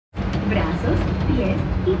brazos, pies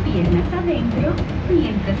y piernas adentro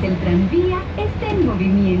mientras el tranvía esté en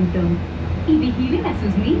movimiento. Y vigilen a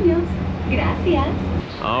sus niños. Gracias.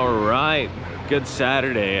 All right. Good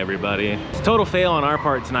Saturday, everybody. It's a total fail on our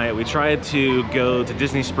part tonight. We tried to go to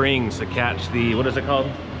Disney Springs to catch the, what is it called?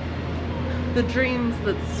 The Dreams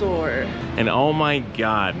That Soar. And oh my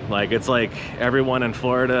God, like it's like everyone in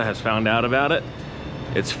Florida has found out about it.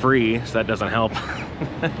 It's free, so that doesn't help.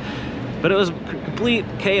 But it was complete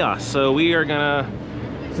chaos. So we are gonna,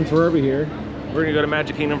 since we're over here, we're gonna go to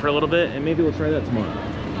Magic Kingdom for a little bit and maybe we'll try that tomorrow.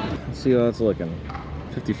 Let's see how that's looking.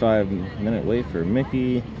 55-minute wait for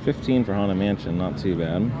Mickey, 15 for Haunted Mansion, not too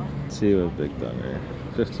bad. Let's see what Big Thunder.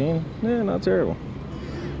 15? Yeah, not terrible.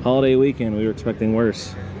 Holiday weekend, we were expecting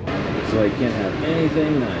worse. So I can't have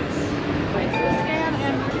anything nice.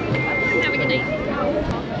 Have a good night.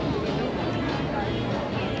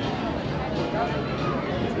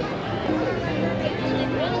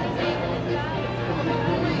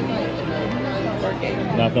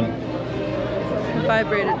 Nothing.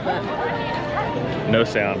 Vibrated, but No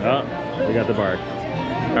sound. Oh, we got the bark.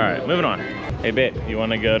 All right, moving on. Hey, babe, you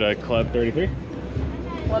want to go to Club 33?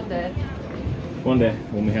 one day. One day,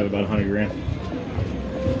 when we have about 100 grand.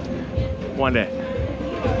 One day.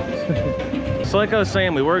 So like I was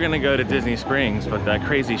saying, we were gonna go to Disney Springs, but that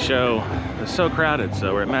crazy show was so crowded,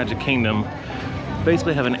 so we're at Magic Kingdom.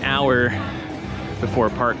 Basically have an hour before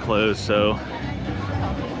park close, so.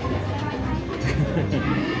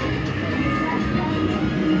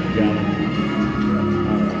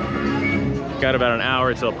 Got about an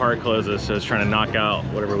hour till park closes, so it's trying to knock out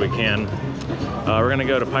whatever we can. We're gonna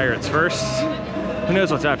go to Pirates first. Who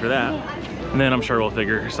knows what's after that? And then I'm sure we'll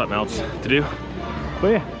figure something else to do.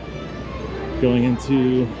 But yeah, going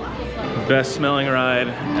into best smelling ride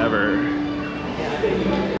ever.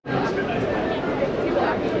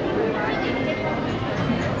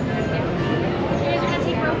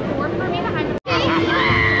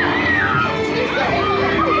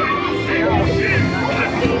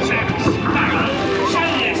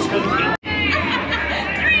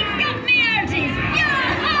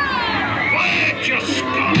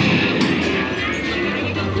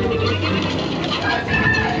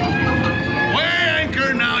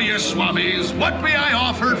 What may I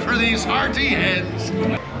offer for these hearty heads?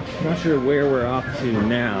 Not sure where we're off to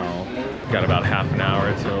now. Got about half an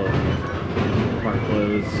hour till park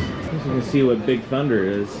close. So you can see what Big Thunder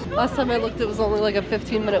is. Last time I looked, it was only like a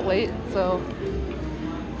 15-minute wait, so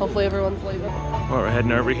hopefully everyone's leaving. Well, we're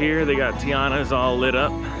heading over here. They got Tiana's all lit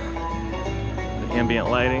up. The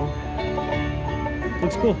ambient lighting.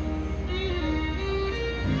 Looks cool.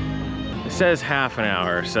 It says half an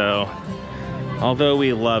hour, so although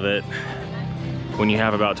we love it, when you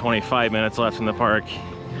have about 25 minutes left in the park,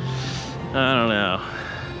 I don't know.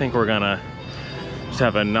 I think we're gonna just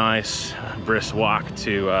have a nice brisk walk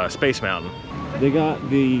to Space Mountain. They got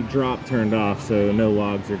the drop turned off, so no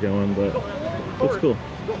logs are going, but looks cool.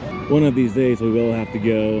 One of these days we will have to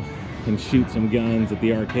go and shoot some guns at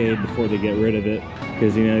the arcade before they get rid of it,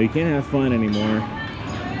 because you know, you can't have fun anymore.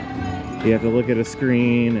 You have to look at a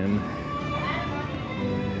screen, and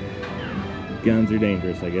guns are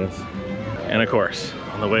dangerous, I guess. And of course,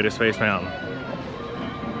 on the way to Space Mountain.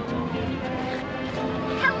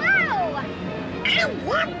 Hello! I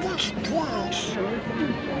want this plush. I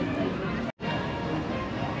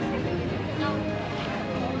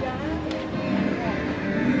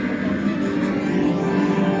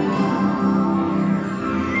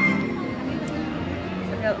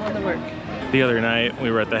got one to work. The other night,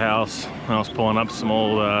 we were at the house. I was pulling up some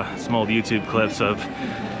old YouTube clips of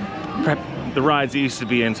the rides that used to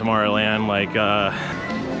be in Tomorrowland, like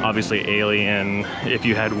obviously Alien, If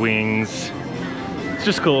You Had Wings. It's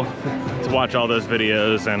just cool to watch all those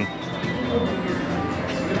videos and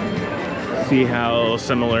see how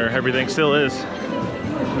similar everything still is.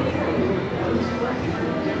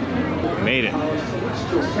 Made it.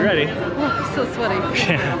 You ready? Oh, I'm so sweaty.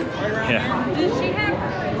 Yeah. Does she have?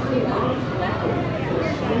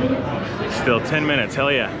 Still 10 minutes,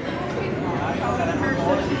 hell yeah.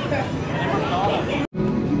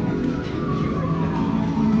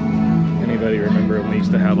 Anybody remember when they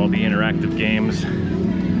used to have all the interactive games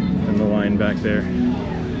in the line back there?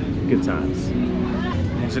 Good times.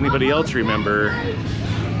 Does anybody else remember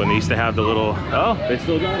when they used to have the little, oh, they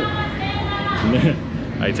still got it.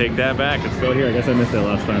 I take that back, it's still here. I guess I missed that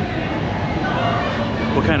last time.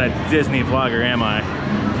 What kind of Disney vlogger am I?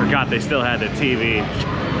 Forgot they still had the TV.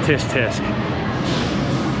 Tisk tisk.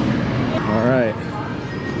 All right.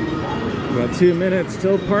 About 2 minutes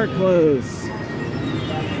till park close.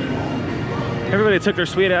 Everybody took their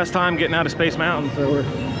sweet ass time getting out of Space Mountain, so we're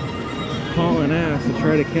hauling ass to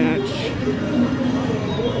try to catch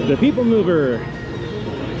the People Mover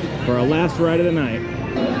for our last ride of the night.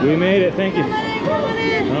 We made it, thank you.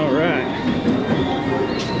 All right.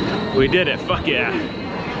 We did it, fuck yeah.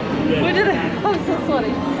 We did it. I'm so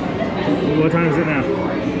sweaty. What time is it now?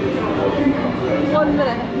 1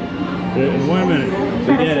 minute. In 1 minute. We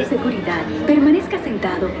Para did su it. seguridad, permanezca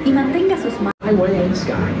sentado y mantenga sus manos. Highway in the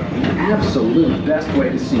sky, the absolute best way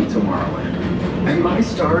to see Tomorrowland. And my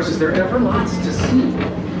stars, is there ever lots to see?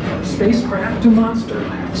 From spacecraft to monster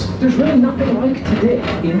labs, there's really nothing like today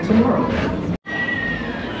in Tomorrowland.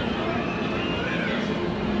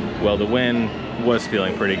 Well, the wind was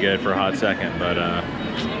feeling pretty good for a hot second, but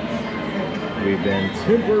we've been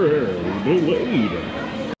temporarily delayed.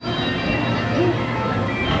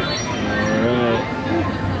 Alright.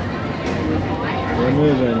 We're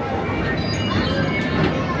moving.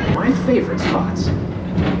 My favorite spots.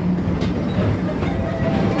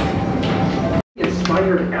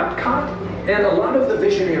 Inspired Epcot and a lot of the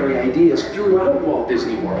visionary ideas throughout Walt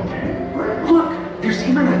Disney World. Look, there's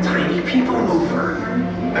even a tiny people mover.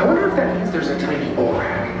 I wonder if that means there's a tiny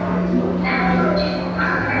ORAC.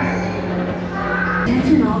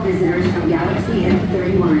 Attention all visitors from Galaxy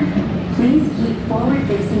M31. Please keep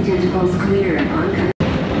forward-facing tentacles clear of oncoming.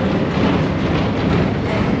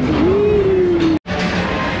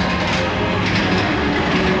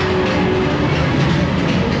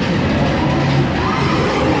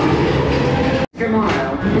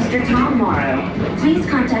 Mr. Tom Morrow, please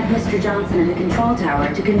contact Mr. Johnson in the control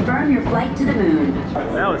tower to confirm your flight to the moon.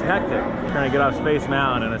 That was hectic. Trying to get off Space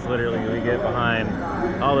Mountain, and it's literally, we get behind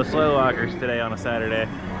all the slow walkers today on a Saturday.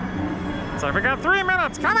 So I forgot 3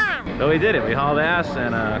 minutes, come on! So we did it, we hauled ass,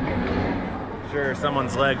 and sure,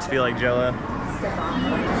 someone's legs feel like jello.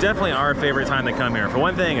 Definitely our favorite time to come here. For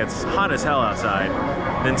one thing, it's hot as hell outside.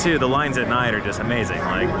 Then two, the lines at night are just amazing.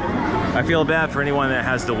 Like, I feel bad for anyone that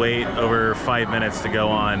has to wait over 5 minutes to go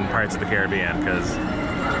on Pirates of the Caribbean, because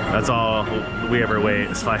that's all we ever wait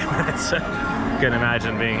is 5 minutes. Couldn't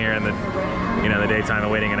imagine being here in the, the daytime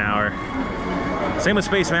and waiting an hour. Same with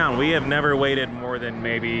Space Mountain. We have never waited more than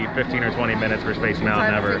maybe 15 or 20 minutes for Space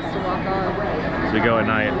Mountain ever. So we go at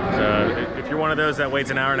night. So if you're one of those that waits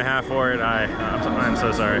an hour and a half for it, I'm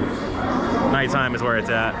so sorry. Nighttime is where it's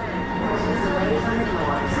at.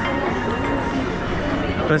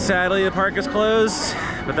 But sadly, the park is closed,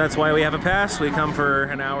 but that's why we have a pass. We come for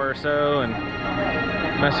an hour or so and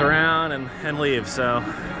mess around and leave. So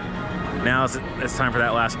now it's time for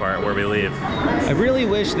that last part where we leave. I really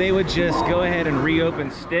wish they would just go ahead and reopen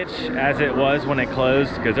Stitch as it was when it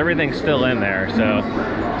closed, because everything's still in there. So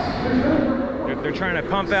they're trying to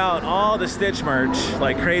pump out all the Stitch merch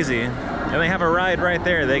like crazy, and they have a ride right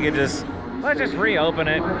there. They could just, let's just reopen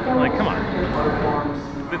it. Like, come on.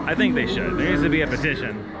 I think they should. There needs to be a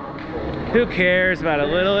petition. Who cares about a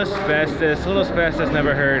little asbestos? Little asbestos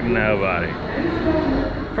never hurt nobody.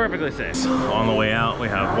 Perfectly safe. On the way out, we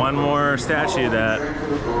have one more statue that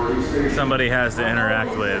somebody has to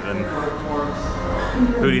interact with, and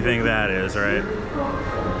who do you think that is, right?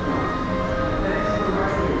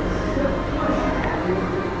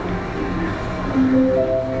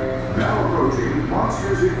 Now approaching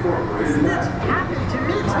Monsters Incorporated. Happy to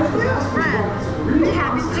meet you, friend. We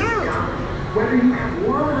happy too. Whether you have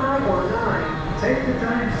one eye or nine, take the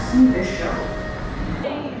time to see this show.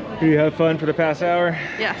 Do you have fun for the past hour?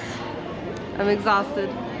 Yes. I'm exhausted.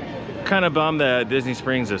 Kind of bummed that Disney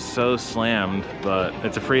Springs is so slammed, but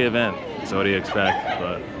it's a free event, so what do you expect?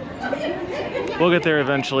 But we'll get there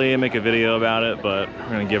eventually and make a video about it, but we're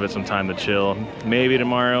gonna give it some time to chill. Maybe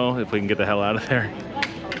tomorrow if we can get the hell out of there.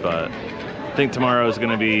 But I think tomorrow is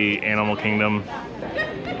gonna be Animal Kingdom.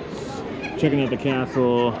 Checking out the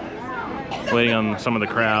castle, waiting on some of the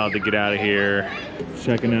crowd to get out of here.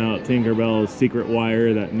 Checking out Tinkerbell's secret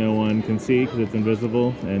wire that no one can see because it's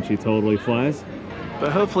invisible, and she totally flies.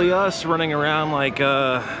 But hopefully us running around like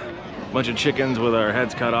a bunch of chickens with our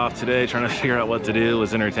heads cut off today trying to figure out what to do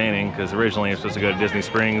was entertaining, because originally I was supposed to go to Disney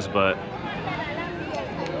Springs, but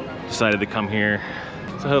decided to come here.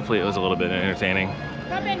 So hopefully it was a little bit entertaining.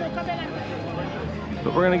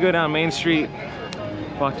 But we're gonna go down Main Street,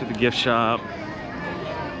 walk to the gift shop.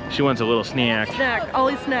 She wants a little snack. Snack,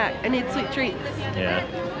 always snack. I need sweet treats. Yeah.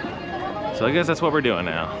 So I guess that's what we're doing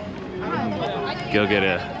now. Go get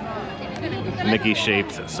a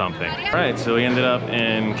Mickey-shaped something. All right, so we ended up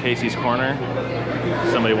in Casey's Corner.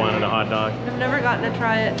 Somebody wanted a hot dog. I've never gotten to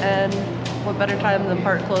try it, and what better time than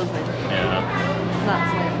park closing? Yeah. It's not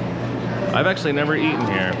sweet. I've actually never eaten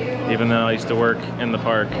here, even though I used to work in the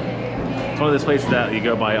park. It's one of those places that you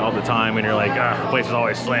go by all the time and you're like, ah, the place is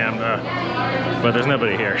always slammed, but there's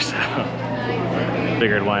nobody here, so.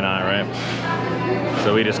 Figured why not, right?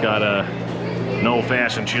 So we just got an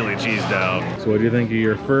old-fashioned chili cheese dog. So what do you think of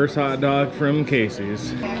your first hot dog from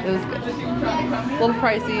Casey's? It was good. A little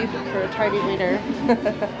pricey for a tiny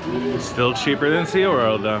wiener. Still cheaper than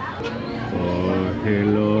SeaWorld though. Oh,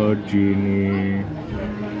 hello, Genie.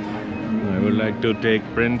 I would like to take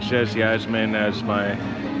Princess Yasmin as my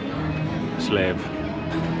slave.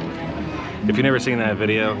 If you've never seen that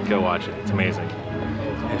video, go watch it. It's amazing.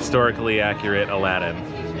 Historically accurate Aladdin.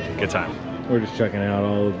 Good time. We're just checking out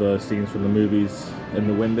all of the scenes from the movies in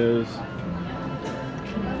the windows.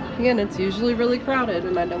 Again, it's usually really crowded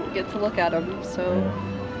and I don't get to look at them, so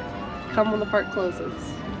come when the park closes.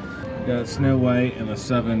 Got Snow White and the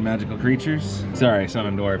 7 magical creatures. Sorry,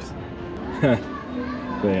 7 dwarfs. But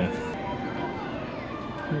yeah.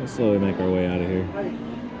 We'll slowly make our way out of here.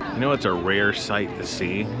 You know what's a rare sight to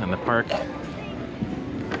see in the park?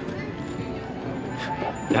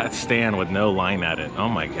 That stand with no line at it. Oh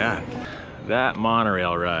my God. That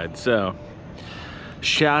monorail ride. So,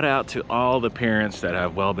 shout out to all the parents that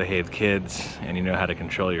have well-behaved kids and you know how to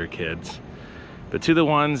control your kids. But to the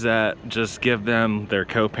ones that just give them their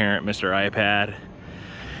co-parent Mr. iPad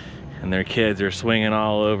and their kids are swinging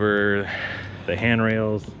all over the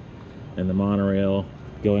handrails and the monorail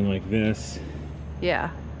going like this.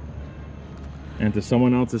 Yeah. And to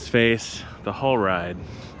someone else's face, the whole ride.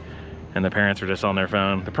 And the parents are just on their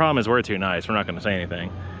phone. The problem is we're too nice. We're not going to say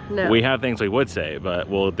anything. No. We have things we would say, but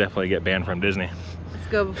we'll definitely get banned from Disney. Let's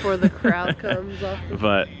go before the crowd comes off.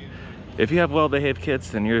 But if you have well-behaved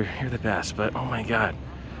kids, then you're the best. But oh my God,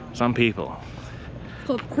 some people. It's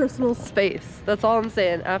called personal space. That's all I'm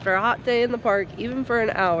saying. After a hot day in the park, even for an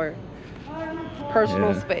hour,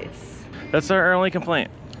 personal space. That's our only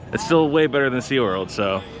complaint. It's still way better than SeaWorld,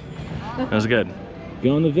 so it was good.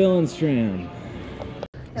 Go on the Villains tram.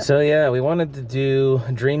 Yep. So yeah, we wanted to do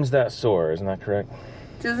Dreams That Soar, isn't that correct?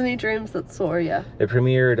 Disney Dreams That Soar, yeah. It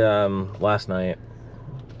premiered last night,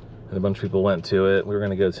 and a bunch of people went to it. We were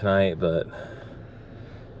gonna go tonight, but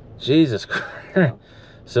Jesus Christ.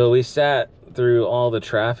 So we sat through all the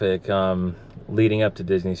traffic leading up to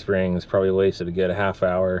Disney Springs, probably wasted a good half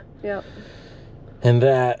hour. Yep. And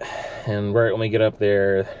right when we get up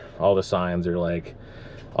there, all the signs are like,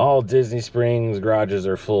 all Disney Springs garages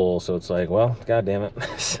are full. So it's like, well, God damn it.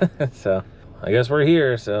 So I guess we're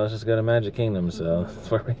here. So let's just go to Magic Kingdom. So that's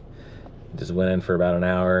where we just went in for about an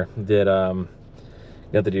hour. Did,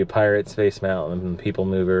 got to do Pirate, Space Mountain, People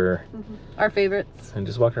Mover. Our favorites. And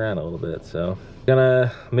just walked around a little bit. So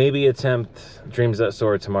gonna maybe attempt Dreams That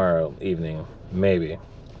Soar tomorrow evening. Maybe.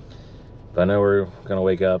 But I know we're gonna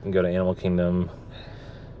wake up and go to Animal Kingdom.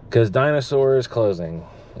 Because Dinosaur is closing.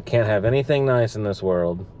 I can't have anything nice in this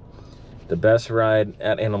world. The best ride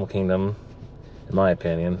at Animal Kingdom, in my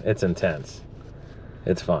opinion. It's intense.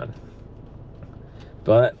 It's fun.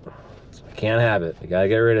 But I can't have it. I gotta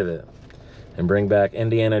get rid of it. And bring back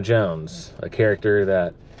Indiana Jones, a character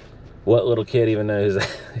that what little kid even knows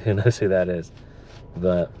who knows who that is.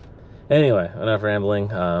 But anyway, enough rambling.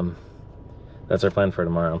 That's our plan for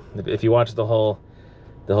tomorrow. If you watch the whole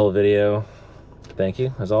video, thank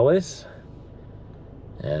you as always.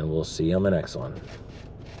 And we'll see you on the next one.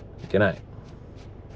 Good night.